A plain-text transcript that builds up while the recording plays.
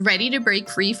Ready to break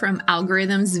free from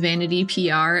algorithms, vanity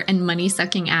PR, and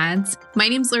money-sucking ads? My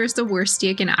name's Larissa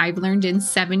Worstiak, and I've learned in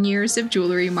 7 years of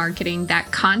jewelry marketing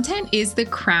that content is the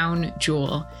crown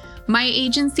jewel. My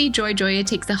agency, JoyJoya,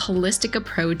 takes a holistic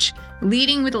approach,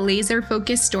 leading with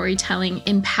laser-focused storytelling,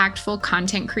 impactful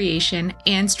content creation,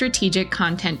 and strategic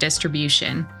content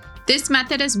distribution. This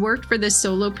method has worked for the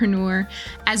solopreneur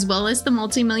as well as the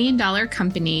multi-million-dollar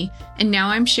company, and now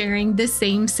I'm sharing the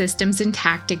same systems and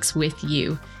tactics with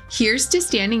you. Here's to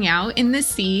standing out in the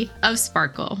sea of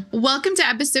sparkle. Welcome to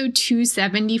episode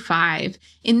 275.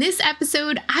 In this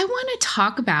episode, I want to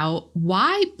talk about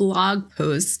why blog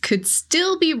posts could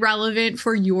still be relevant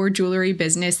for your jewelry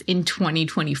business in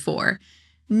 2024.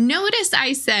 Notice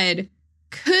I said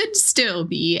could still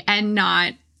be and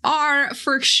not are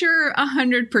for sure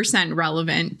 100%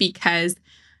 relevant, because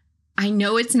I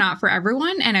know it's not for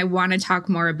everyone and I want to talk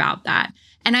more about that.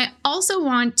 And I also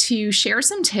want to share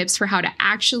some tips for how to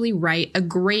actually write a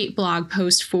great blog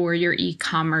post for your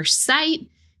e-commerce site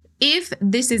if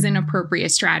this is an appropriate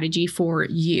strategy for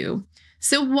you.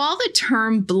 So while the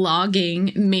term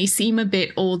blogging may seem a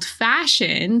bit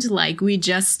old-fashioned, like we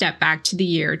just stepped back to the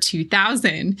year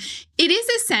 2000, it is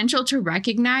essential to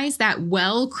recognize that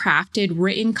well-crafted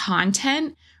written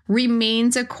content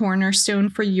remains a cornerstone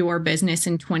for your business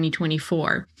in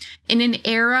 2024. In an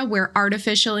era where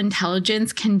artificial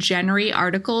intelligence can generate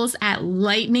articles at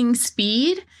lightning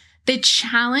speed, the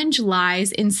challenge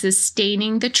lies in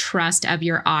sustaining the trust of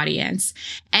your audience,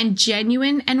 and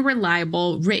genuine and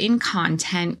reliable written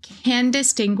content can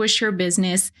distinguish your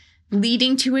business,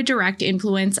 leading to a direct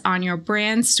influence on your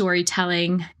brand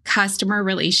storytelling, customer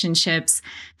relationships,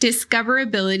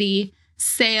 discoverability,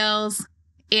 sales,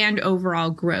 and overall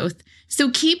growth. So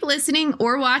keep listening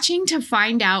or watching to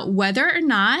find out whether or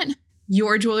not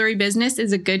your jewelry business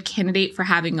is a good candidate for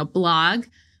having a blog,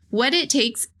 what it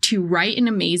takes to write an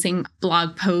amazing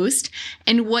blog post,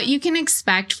 and what you can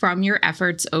expect from your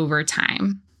efforts over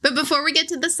time. But before we get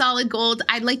to the solid gold,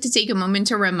 I'd like to take a moment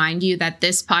to remind you that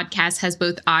this podcast has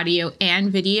both audio and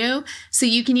video, so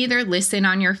you can either listen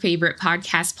on your favorite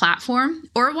podcast platform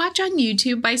or watch on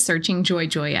YouTube by searching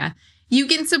JoyJoya. You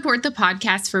can support the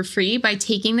podcast for free by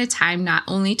taking the time not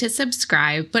only to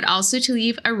subscribe, but also to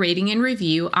leave a rating and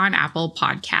review on Apple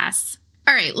Podcasts.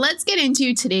 All right, let's get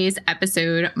into today's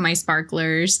episode, my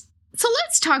sparklers. So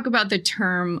let's talk about the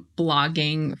term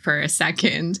blogging for a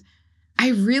second. I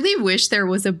really wish there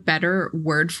was a better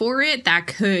word for it that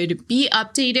could be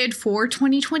updated for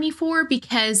 2024,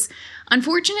 because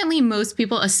unfortunately, most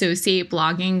people associate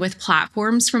blogging with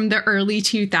platforms from the early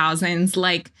 2000s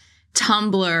like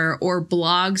Tumblr or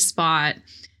Blogspot.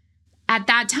 At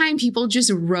that time, people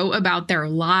just wrote about their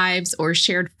lives or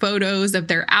shared photos of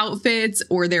their outfits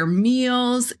or their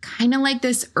meals, kind of like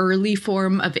this early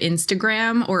form of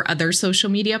Instagram or other social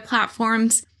media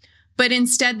platforms. But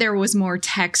instead, there was more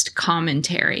text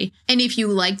commentary. And if you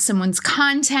liked someone's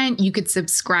content, you could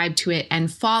subscribe to it and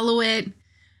follow it.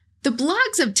 The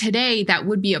blogs of today that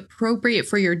would be appropriate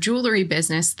for your jewelry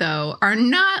business, though, are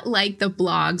not like the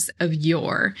blogs of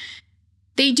yore.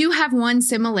 They do have one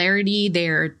similarity.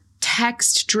 They're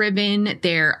text-driven,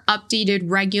 they're updated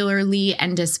regularly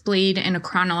and displayed in a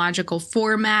chronological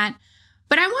format.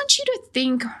 But I want you to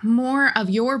think more of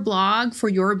your blog for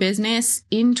your business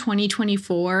in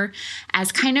 2024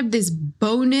 as kind of this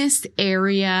bonus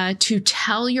area to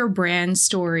tell your brand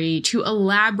story, to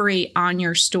elaborate on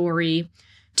your story,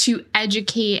 to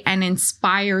educate and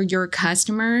inspire your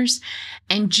customers,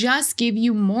 and just give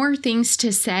you more things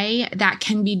to say that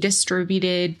can be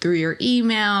distributed through your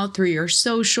email, through your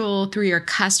social, through your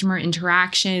customer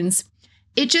interactions.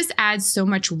 It just adds so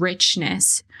much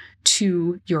richness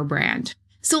to your brand.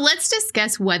 So let's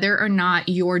discuss whether or not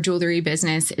your jewelry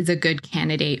business is a good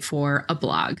candidate for a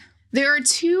blog. There are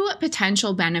two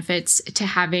potential benefits to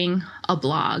having a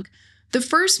blog. The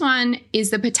first one is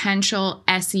the potential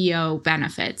SEO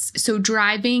benefits, so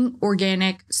driving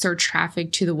organic search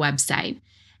traffic to the website.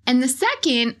 And the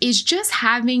second is just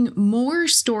having more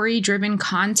story-driven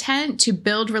content to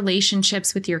build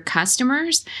relationships with your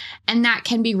customers, and that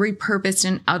can be repurposed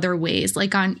in other ways,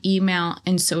 like on email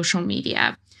and social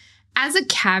media. As a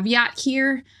caveat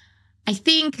here, I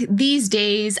think these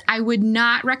days I would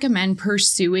not recommend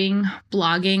pursuing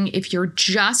blogging if you're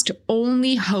just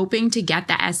only hoping to get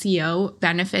the SEO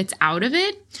benefits out of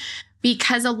it,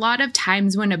 because a lot of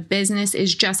times when a business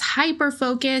is just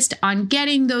hyper-focused on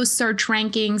getting those search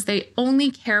rankings, they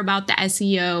only care about the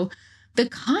SEO, the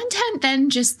content then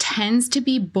just tends to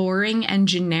be boring and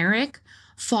generic,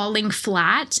 falling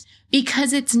flat,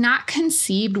 because it's not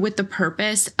conceived with the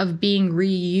purpose of being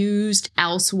reused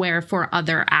elsewhere for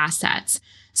other assets.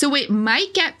 So it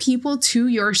might get people to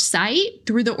your site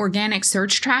through the organic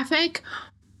search traffic,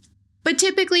 but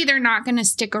typically they're not going to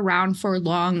stick around for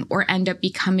long or end up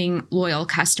becoming loyal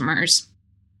customers.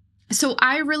 So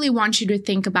I really want you to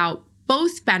think about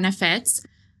both benefits,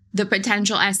 the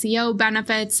potential SEO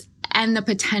benefits and the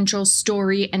potential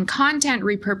story and content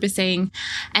repurposing,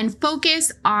 and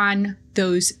focus on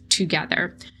those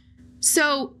together.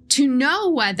 So to know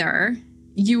whether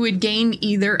you would gain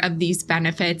either of these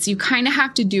benefits, you kind of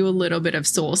have to do a little bit of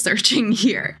soul searching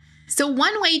here. So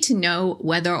one way to know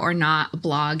whether or not a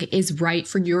blog is right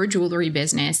for your jewelry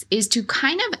business is to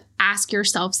kind of ask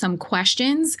yourself some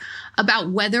questions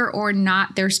about whether or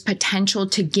not there's potential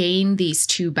to gain these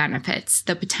two benefits,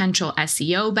 the potential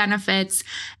SEO benefits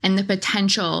and the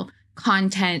potential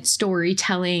content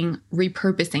storytelling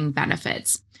repurposing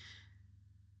benefits.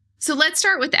 So let's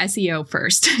start with SEO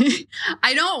first.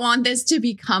 I don't want this to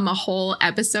become a whole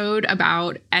episode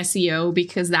about SEO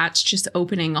because that's just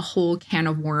opening a whole can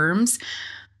of worms.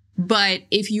 But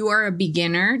if you are a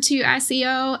beginner to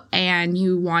SEO and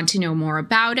you want to know more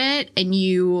about it and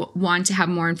you want to have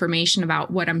more information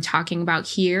about what I'm talking about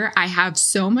here, I have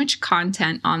so much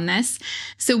content on this.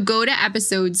 So go to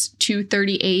episodes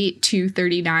 238,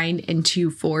 239, and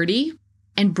 240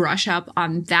 and brush up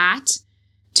on that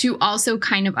to also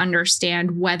kind of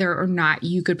understand whether or not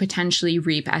you could potentially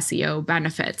reap SEO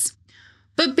benefits.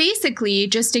 But basically,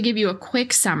 just to give you a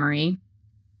quick summary,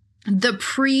 the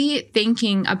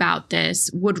pre-thinking about this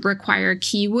would require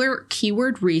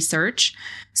keyword research.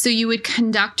 So you would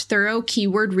conduct thorough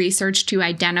keyword research to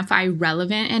identify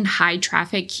relevant and high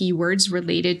traffic keywords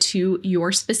related to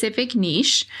your specific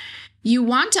niche. You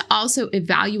want to also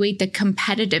evaluate the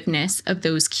competitiveness of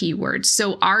those keywords.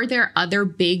 So are there other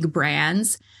big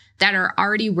brands that are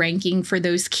already ranking for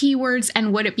those keywords?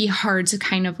 And would it be hard to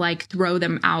kind of like throw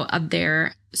them out of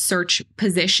their search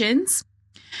positions?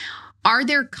 Are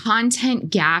there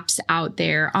content gaps out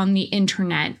there on the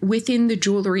internet within the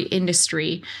jewelry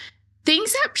industry?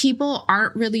 Things that people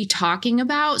aren't really talking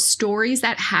about, stories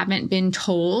that haven't been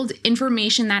told,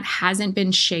 information that hasn't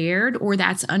been shared or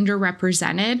that's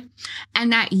underrepresented,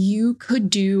 and that you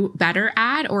could do better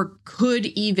at or could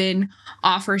even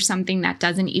offer something that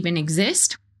doesn't even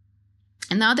exist.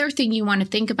 And the other thing you want to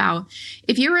think about,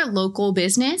 if you're a local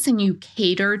business and you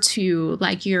cater to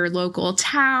like your local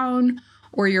town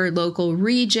or your local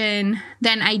region,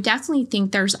 then I definitely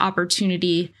think there's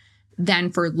opportunity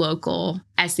then for local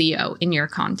SEO in your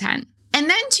content. And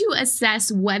then to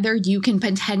assess whether you can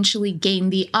potentially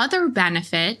gain the other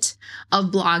benefit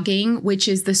of blogging, which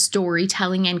is the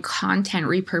storytelling and content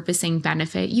repurposing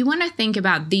benefit, you want to think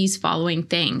about these following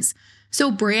things. So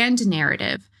brand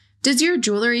narrative. Does your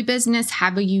jewelry business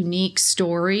have a unique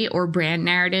story or brand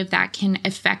narrative that can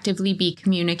effectively be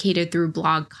communicated through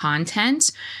blog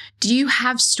content? Do you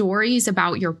have stories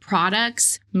about your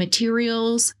products,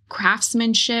 materials,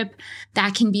 craftsmanship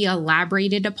that can be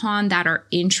elaborated upon that are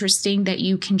interesting that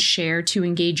you can share to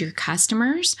engage your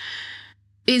customers?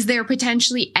 Is there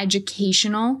potentially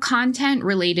educational content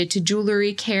related to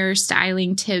jewelry care,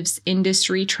 styling tips,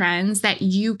 industry trends that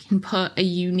you can put a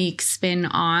unique spin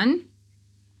on?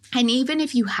 And even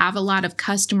if you have a lot of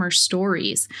customer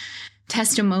stories,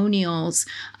 testimonials,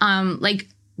 like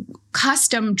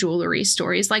custom jewelry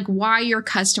stories, like why your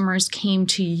customers came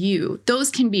to you, those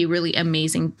can be really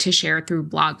amazing to share through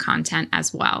blog content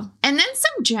as well. And then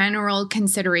some general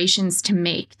considerations to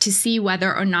make to see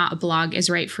whether or not a blog is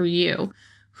right for you.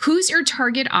 Who's your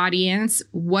target audience?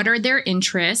 What are their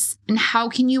interests? And how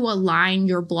can you align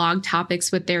your blog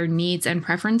topics with their needs and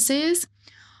preferences?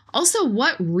 Also,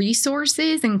 what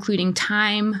resources, including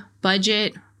time,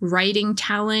 budget, writing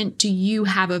talent, do you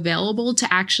have available to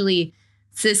actually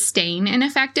sustain an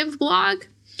effective blog?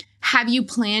 Have you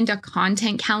planned a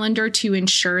content calendar to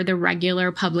ensure the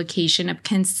regular publication of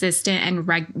consistent and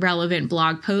relevant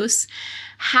blog posts?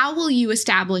 How will you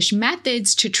establish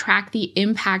methods to track the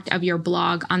impact of your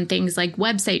blog on things like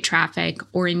website traffic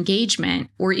or engagement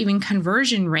or even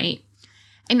conversion rate?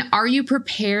 And are you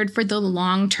prepared for the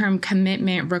long-term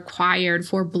commitment required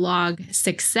for blog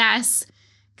success,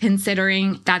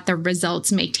 considering that the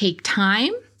results may take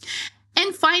time?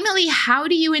 And finally, how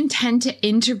do you intend to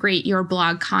integrate your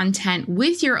blog content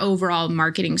with your overall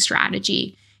marketing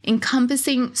strategy,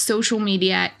 encompassing social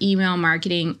media, email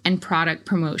marketing, and product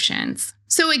promotions?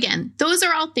 So again, those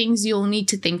are all things you'll need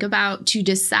to think about to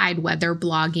decide whether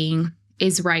blogging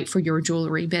is right for your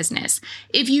jewelry business.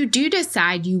 If you do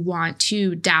decide you want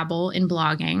to dabble in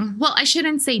blogging, well, I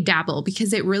shouldn't say dabble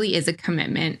because it really is a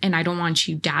commitment and I don't want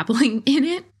you dabbling in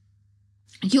it.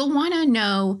 You'll want to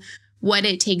know what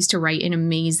it takes to write an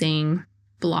amazing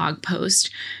blog post.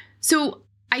 So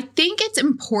I think it's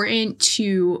important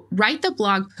to write the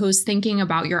blog post thinking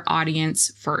about your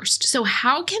audience first. So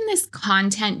how can this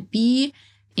content be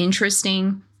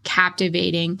interesting,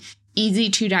 captivating, easy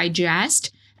to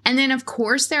digest? And then, of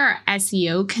course, there are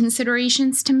SEO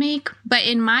considerations to make. But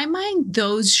in my mind,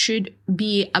 those should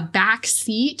be a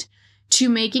backseat to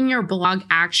making your blog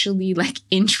actually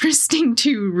interesting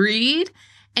to read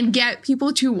and get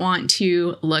people to want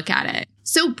to look at it.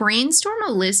 So brainstorm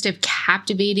a list of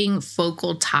captivating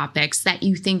focal topics that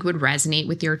you think would resonate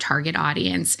with your target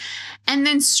audience, and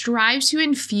then strive to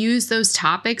infuse those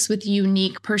topics with a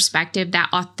unique perspective that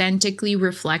authentically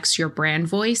reflects your brand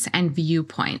voice and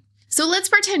viewpoint. So let's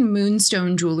pretend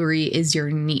moonstone jewelry is your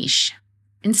niche.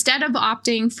 Instead of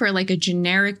opting for a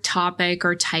generic topic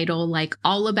or title like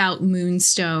all about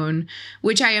moonstone,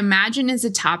 which I imagine is a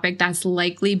topic that's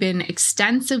likely been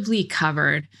extensively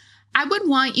covered, I would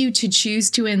want you to choose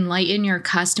to enlighten your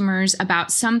customers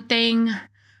about something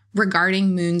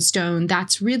regarding moonstone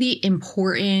that's really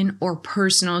important or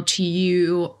personal to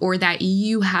you, or that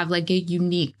you have a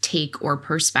unique take or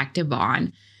perspective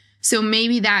on. So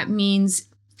maybe that means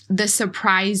the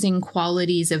surprising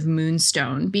qualities of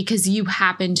moonstone because you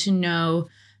happen to know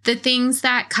the things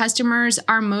that customers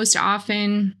are most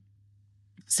often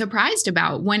surprised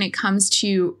about when it comes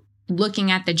to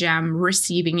looking at the gem,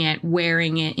 receiving it,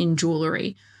 wearing it in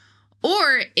jewelry.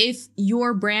 Or if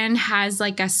your brand has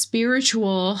a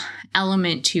spiritual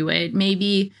element to it,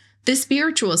 maybe the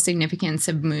spiritual significance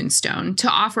of moonstone to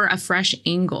offer a fresh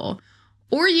angle.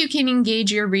 Or you can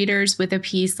engage your readers with a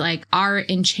piece like Our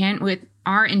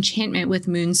Enchantment with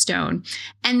Moonstone.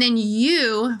 And then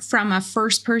you, from a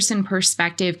first-person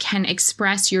perspective, can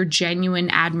express your genuine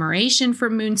admiration for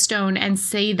Moonstone and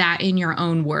say that in your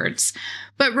own words.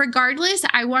 But regardless,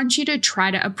 I want you to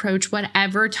try to approach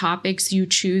whatever topics you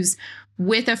choose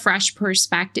with a fresh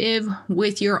perspective,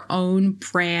 with your own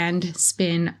brand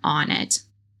spin on it.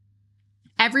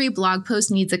 Every blog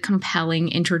post needs a compelling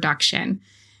introduction.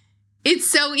 It's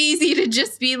so easy to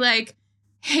just be like,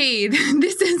 hey,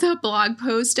 this is a blog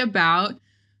post about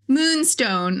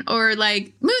moonstone, or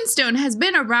moonstone has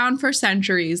been around for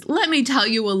centuries. Let me tell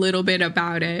you a little bit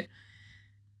about it.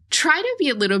 Try to be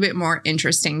a little bit more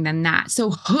interesting than that. So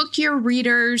hook your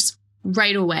readers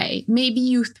right away. Maybe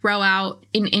you throw out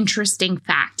an interesting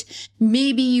fact.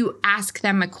 Maybe you ask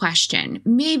them a question.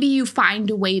 Maybe you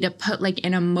find a way to put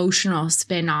an emotional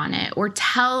spin on it, or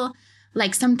tell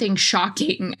something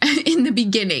shocking in the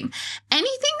beginning. Anything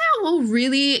that will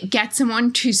really get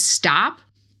someone to stop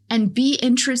and be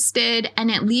interested and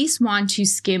at least want to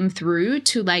skim through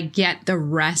to get the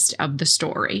rest of the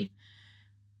story.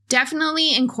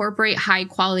 Definitely incorporate high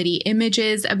quality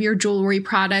images of your jewelry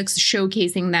products,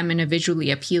 showcasing them in a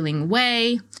visually appealing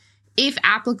way. If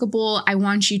applicable, I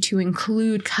want you to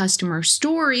include customer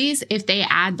stories if they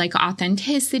add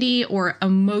authenticity or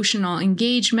emotional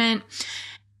engagement.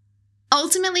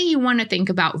 Ultimately, you want to think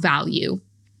about value.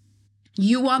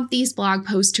 You want these blog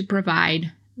posts to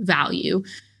provide value.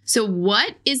 So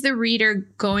what is the reader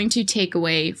going to take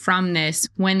away from this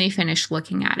when they finish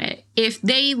looking at it? If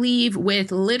they leave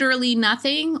with literally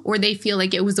nothing, or they feel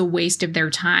like it was a waste of their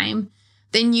time,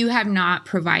 then you have not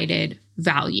provided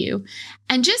value.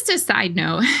 And just a side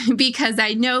note, because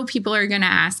I know people are going to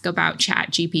ask about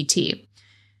ChatGPT.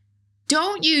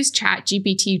 Don't use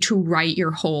ChatGPT to write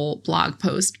your whole blog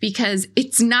post, because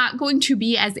it's not going to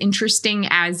be as interesting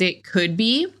as it could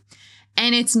be.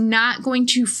 And it's not going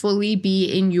to fully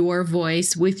be in your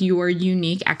voice with your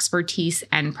unique expertise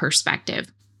and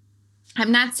perspective.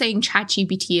 I'm not saying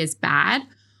ChatGPT is bad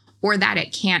or that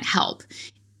it can't help.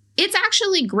 It's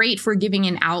actually great for giving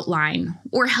an outline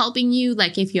or helping you,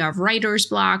 if you have writer's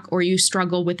block or you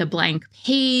struggle with a blank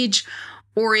page,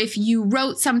 or if you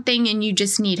wrote something and you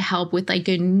just need help with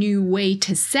a new way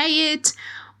to say it,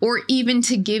 or even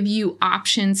to give you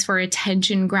options for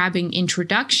attention-grabbing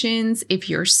introductions if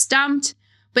you're stumped,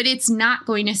 but it's not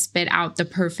going to spit out the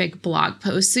perfect blog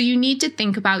post. So you need to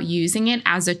think about using it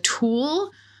as a tool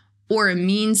or a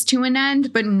means to an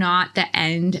end, but not the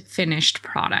end finished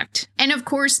product. And of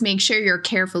course, make sure you're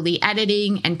carefully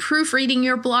editing and proofreading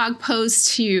your blog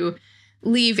post to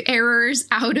leave errors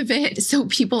out of it so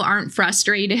people aren't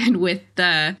frustrated with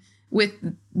the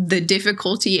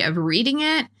difficulty of reading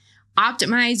it.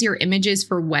 Optimize your images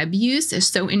for web use,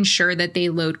 so ensure that they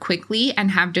load quickly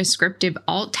and have descriptive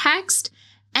alt text.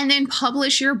 And then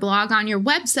publish your blog on your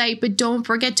website, but don't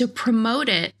forget to promote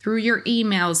it through your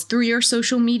emails, through your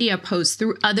social media posts,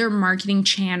 through other marketing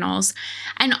channels.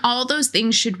 And all those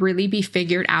things should really be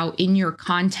figured out in your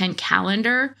content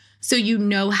calendar so you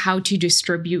know how to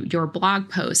distribute your blog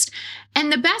post.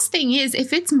 And the best thing is,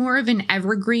 if it's more of an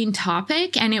evergreen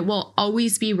topic and it will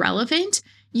always be relevant,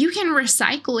 you can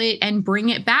recycle it and bring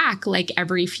it back like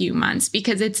every few months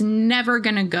because it's never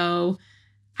going to go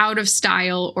out of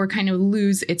style or kind of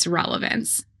lose its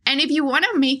relevance. And if you want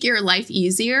to make your life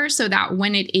easier so that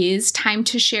when it is time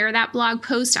to share that blog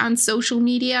post on social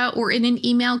media or in an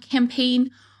email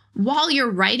campaign, while you're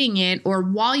writing it or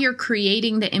while you're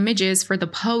creating the images for the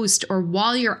post or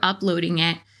while you're uploading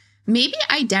it, maybe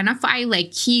identify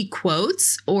like key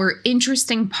quotes or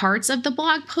interesting parts of the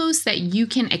blog post that you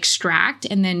can extract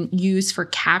and then use for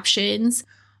captions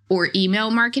or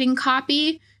email marketing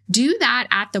copy. Do that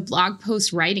at the blog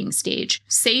post writing stage.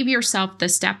 Save yourself the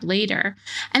step later.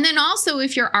 And then also,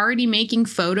 if you're already making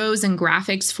photos and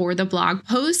graphics for the blog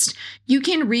post, you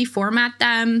can reformat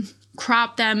them,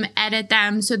 crop them, edit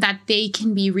them so that they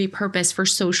can be repurposed for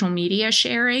social media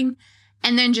sharing,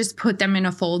 and then just put them in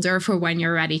a folder for when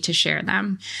you're ready to share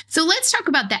them. So let's talk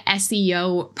about the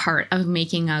SEO part of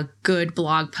making a good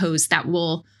blog post that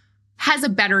has a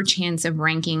better chance of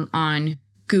ranking on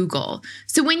Google.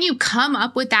 So when you come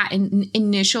up with that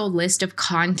initial list of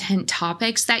content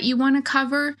topics that you want to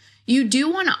cover, you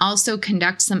do want to also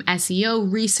conduct some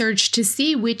SEO research to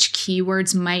see which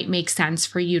keywords might make sense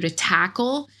for you to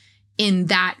tackle in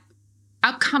that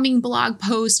upcoming blog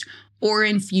post or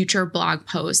in future blog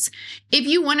posts. If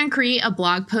you want to create a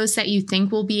blog post that you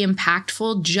think will be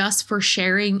impactful just for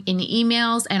sharing in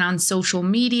emails and on social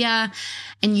media,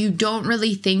 and you don't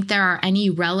really think there are any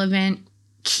relevant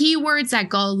keywords that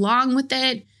go along with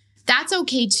it, that's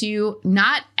okay too.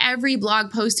 Not every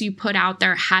blog post you put out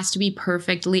there has to be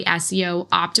perfectly SEO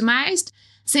optimized,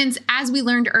 since as we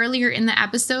learned earlier in the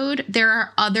episode, there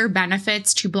are other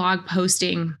benefits to blog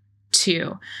posting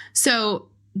too. So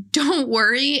don't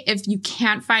worry if you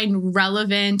can't find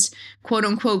relevant, quote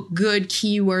unquote, good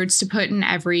keywords to put in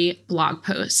every blog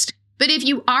post. But if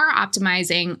you are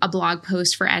optimizing a blog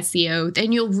post for SEO,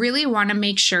 then you'll really want to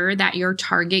make sure that your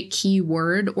target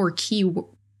keyword or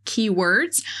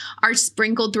keywords are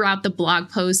sprinkled throughout the blog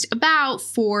post about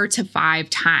 4 to 5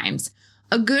 times.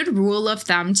 A good rule of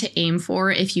thumb to aim for,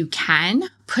 if you can,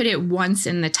 put it once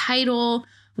in the title,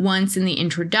 once in the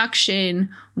introduction,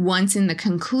 once in the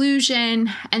conclusion,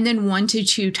 and then 1 to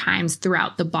 2 times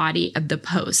throughout the body of the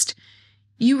post.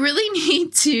 You really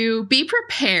need to be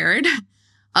prepared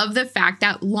of the fact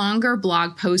that longer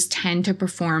blog posts tend to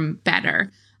perform better.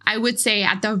 I would say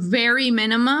at the very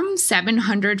minimum,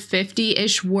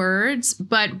 750-ish words,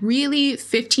 but really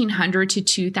 1,500 to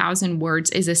 2,000 words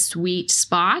is a sweet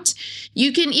spot.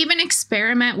 You can even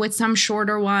experiment with some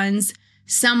shorter ones,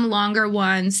 some longer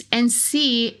ones, and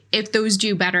see if those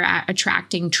do better at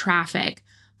attracting traffic.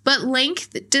 But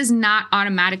length does not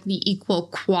automatically equal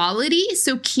quality,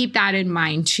 so keep that in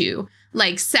mind too.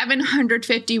 Like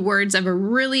 750 words of a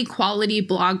really quality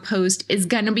blog post is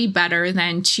going to be better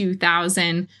than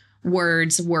 2,000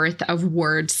 words worth of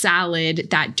word salad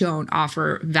that don't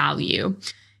offer value.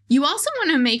 You also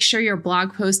want to make sure your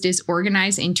blog post is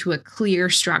organized into a clear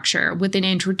structure with an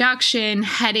introduction,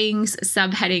 headings,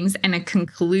 subheadings, and a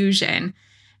conclusion.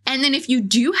 And then if you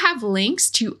do have links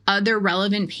to other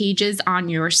relevant pages on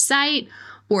your site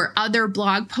or other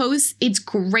blog posts, it's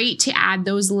great to add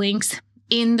those links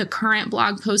in the current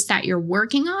blog post that you're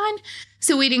working on.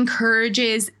 So it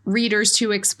encourages readers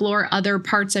to explore other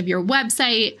parts of your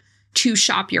website, to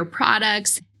shop your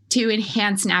products, to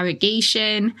enhance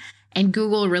navigation, and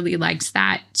Google really likes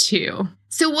that too.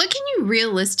 So what can you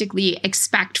realistically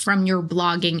expect from your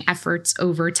blogging efforts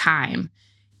over time?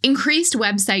 Increased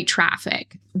website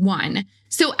traffic, 1.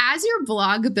 So as your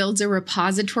blog builds a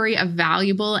repository of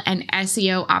valuable and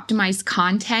SEO optimized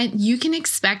content, you can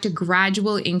expect a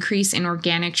gradual increase in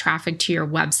organic traffic to your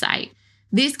website.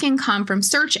 This can come from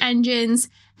search engines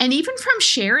and even from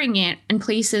sharing it in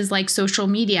places like social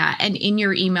media and in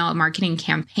your email marketing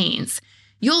campaigns.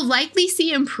 You'll likely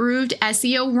see improved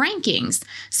SEO rankings.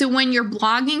 So when you're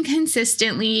blogging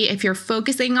consistently, if you're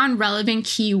focusing on relevant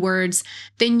keywords,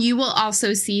 then you will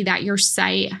also see that your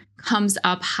site comes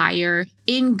up higher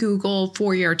in Google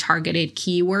for your targeted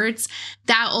keywords.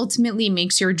 That ultimately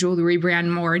makes your jewelry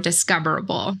brand more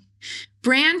discoverable.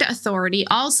 Brand authority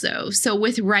also. So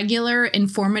with regular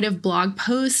informative blog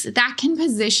posts, that can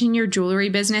position your jewelry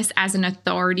business as an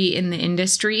authority in the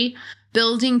industry,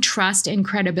 building trust and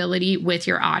credibility with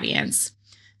your audience.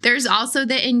 There's also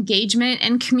the engagement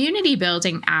and community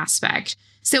building aspect.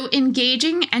 So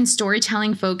engaging and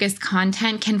storytelling focused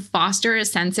content can foster a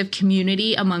sense of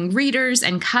community among readers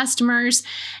and customers,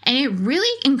 and it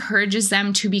really encourages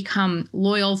them to become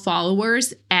loyal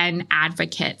followers and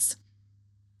advocates.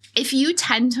 If you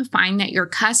tend to find that your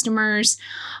customers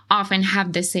often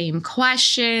have the same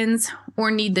questions or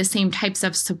need the same types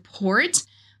of support,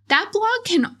 that blog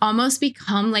can almost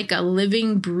become like a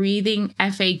living, breathing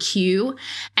FAQ,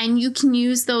 and you can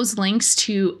use those links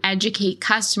to educate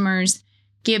customers,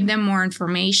 give them more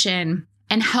information,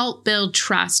 and help build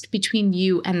trust between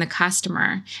you and the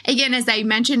customer. Again, as I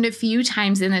mentioned a few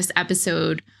times in this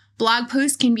episode, blog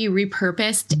posts can be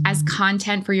repurposed as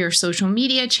content for your social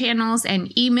media channels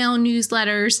and email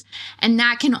newsletters, and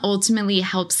that can ultimately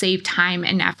help save time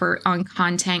and effort on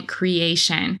content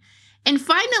creation. And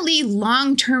finally,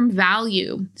 long-term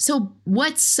value. So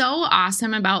what's so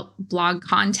awesome about blog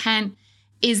content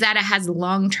is that it has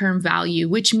long-term value,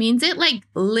 which means it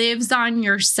lives on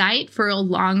your site for a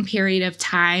long period of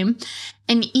time.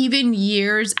 And even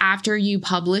years after you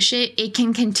publish it, it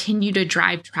can continue to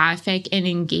drive traffic and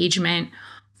engagement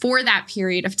for that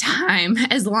period of time,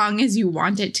 as long as you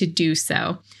want it to do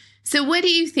so. So what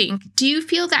do you think? Do you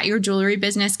feel that your jewelry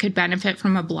business could benefit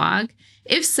from a blog?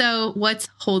 If so, what's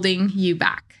holding you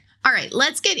back? All right,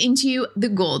 let's get into the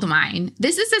gold mine.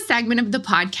 This is a segment of the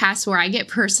podcast where I get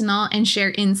personal and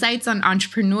share insights on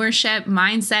entrepreneurship,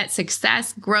 mindset,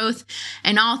 success, growth,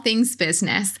 and all things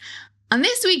business. On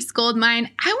this week's gold mine,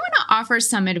 I want to offer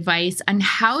some advice on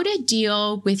how to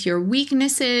deal with your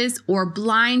weaknesses or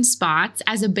blind spots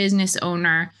as a business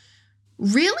owner,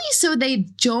 really so they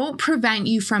don't prevent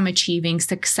you from achieving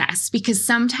success, because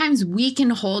sometimes we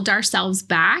can hold ourselves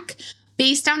back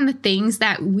based on the things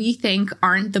that we think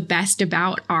aren't the best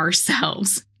about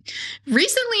ourselves.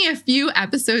 Recently, a few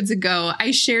episodes ago,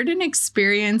 I shared an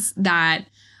experience that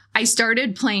I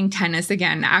started playing tennis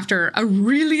again after a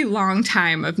really long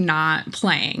time of not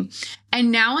playing.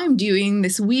 And now I'm doing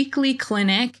this weekly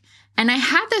clinic. And I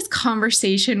had this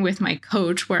conversation with my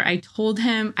coach where I told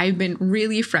him I've been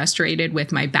really frustrated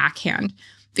with my backhand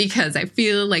because I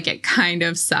feel like it kind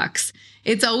of sucks.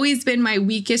 It's always been my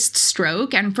weakest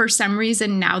stroke. And for some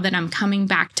reason, now that I'm coming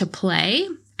back to play,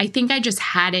 I think I just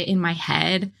had it in my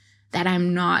head that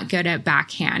I'm not good at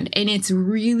backhand. And it's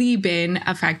really been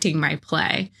affecting my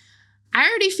play. I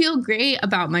already feel great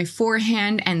about my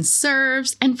forehand and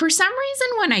serves. And for some reason,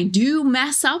 when I do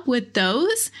mess up with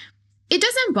those, it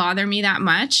doesn't bother me that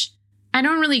much. I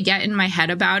don't really get in my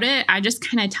head about it. I just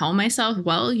kind of tell myself,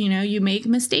 well, you make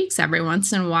mistakes every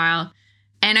once in a while,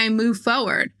 and I move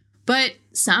forward. But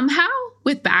somehow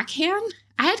with backhand,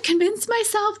 I had convinced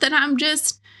myself that I'm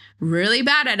just really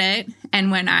bad at it.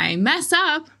 And when I mess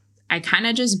up, I kind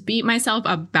of just beat myself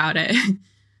up about it.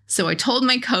 So I told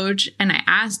my coach and I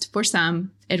asked for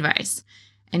some advice.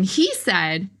 And he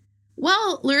said,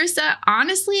 well, Larissa,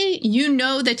 honestly, you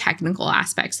know the technical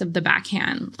aspects of the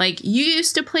backhand. You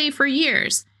used to play for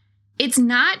years. It's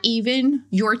not even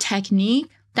your technique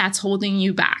that's holding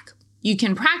you back. You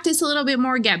can practice a little bit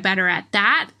more, get better at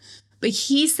that. But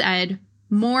he said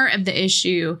more of the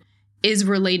issue is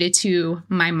related to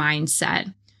my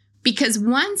mindset. Because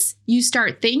once you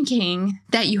start thinking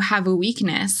that you have a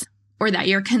weakness or that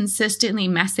you're consistently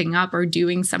messing up or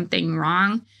doing something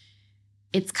wrong,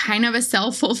 it's kind of a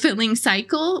self-fulfilling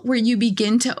cycle where you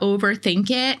begin to overthink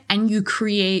it and you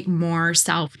create more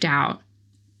self-doubt.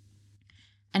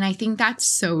 And I think that's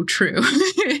so true.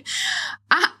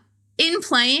 In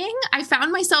playing, I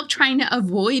found myself trying to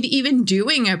avoid even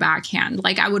doing a backhand.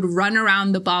 I would run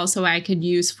around the ball so I could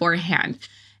use forehand.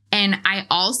 And I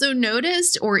also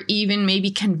noticed, or even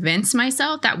maybe convinced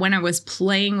myself, that when I was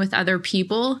playing with other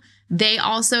people, they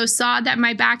also saw that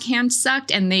my backhand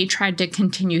sucked and they tried to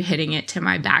continue hitting it to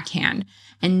my backhand.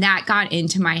 And that got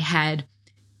into my head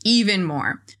even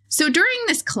more. So during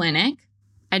this clinic,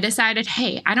 I decided,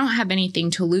 hey, I don't have anything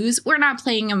to lose. We're not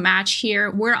playing a match here.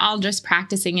 We're all just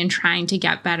practicing and trying to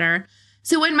get better.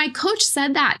 So when my coach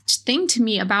said that thing to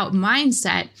me about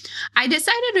mindset, I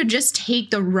decided to just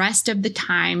take the rest of the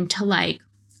time to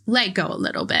let go a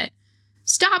little bit.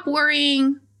 Stop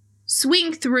worrying,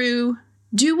 swing through,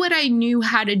 do what I knew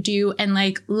how to do, and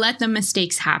let the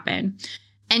mistakes happen.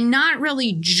 And not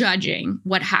really judging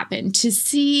what happened to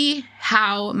see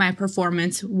how my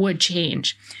performance would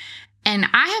change. And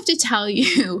I have to tell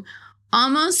you,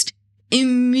 almost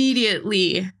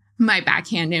immediately, my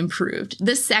backhand improved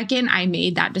the second I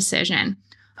made that decision.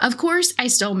 Of course, I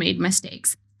still made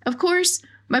mistakes. Of course,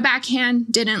 my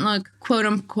backhand didn't look quote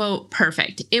unquote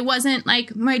perfect. It wasn't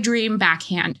like my dream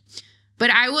backhand, but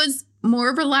I was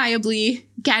more reliably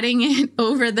getting it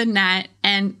over the net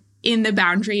and in the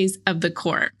boundaries of the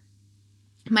court.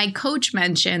 my coach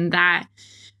mentioned that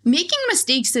making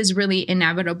mistakes is really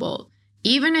inevitable.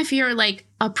 Even if you're like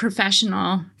a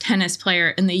professional tennis player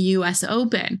in the US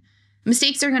Open,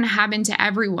 mistakes are going to happen to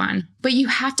everyone, but you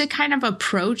have to kind of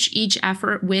approach each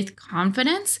effort with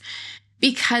confidence,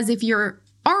 because if you're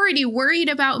already worried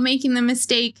about making the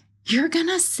mistake, you're going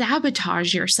to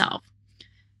sabotage yourself.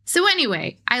 So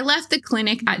anyway, I left the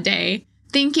clinic that day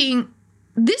thinking,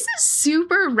 this is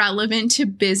super relevant to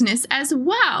business as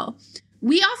well.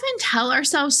 We often tell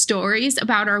ourselves stories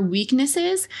about our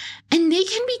weaknesses, and they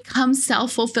can become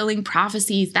self-fulfilling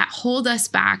prophecies that hold us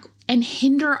back and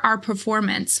hinder our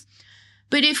performance.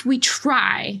 But if we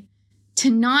try to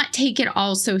not take it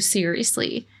all so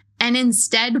seriously and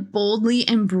instead boldly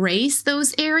embrace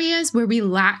those areas where we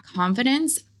lack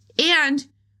confidence and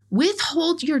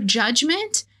withhold your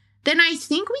judgment, then I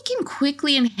think we can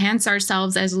quickly enhance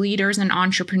ourselves as leaders and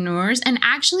entrepreneurs and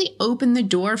actually open the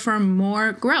door for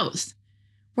more growth.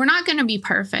 We're not going to be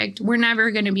perfect. We're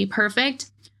never going to be perfect.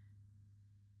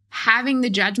 Having the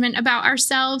judgment about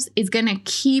ourselves is going to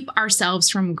keep ourselves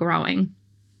from growing.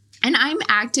 And I'm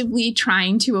actively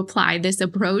trying to apply this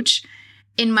approach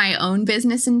in my own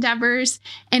business endeavors,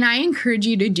 and I encourage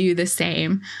you to do the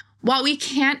same. While we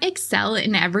can't excel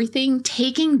in everything,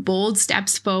 taking bold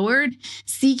steps forward,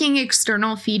 seeking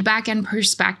external feedback and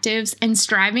perspectives, and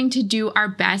striving to do our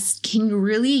best can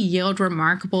really yield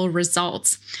remarkable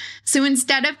results. So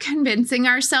instead of convincing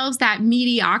ourselves that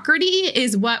mediocrity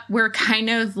is what we're kind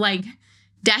of like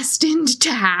destined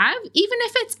to have, even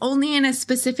if it's only in a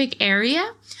specific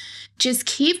area, just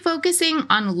keep focusing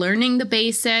on learning the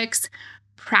basics,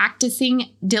 practicing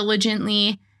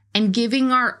diligently, and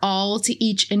giving our all to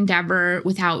each endeavor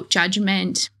without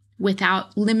judgment,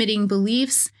 without limiting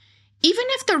beliefs, even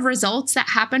if the results that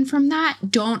happen from that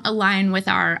don't align with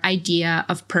our idea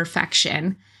of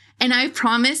perfection. And I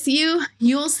promise you,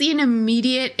 you'll see an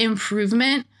immediate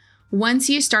improvement once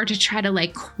you start to try to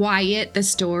quiet the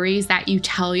stories that you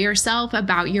tell yourself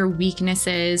about your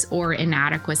weaknesses or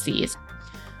inadequacies.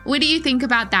 What do you think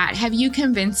about that? Have you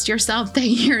convinced yourself that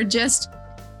you're just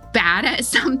bad at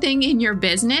something in your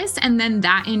business, and then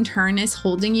that in turn is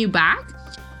holding you back?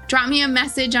 Drop me a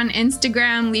message on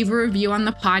Instagram, leave a review on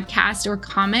the podcast, or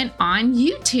comment on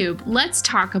YouTube. Let's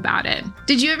talk about it.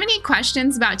 Did you have any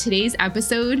questions about today's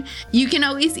episode? You can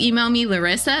always email me,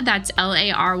 Larissa, that's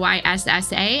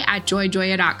LARYSSA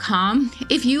 @joyjoya.com.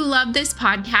 If you love this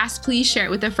podcast, please share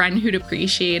it with a friend who'd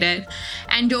appreciate it.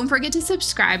 And don't forget to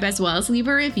subscribe as well as leave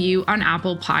a review on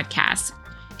Apple Podcasts.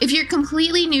 If you're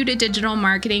completely new to digital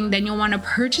marketing, then you'll want to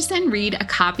purchase and read a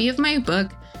copy of my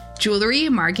book, Jewelry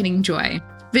Marketing Joy.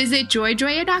 Visit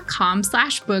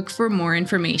joyjoya.com/book for more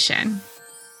information.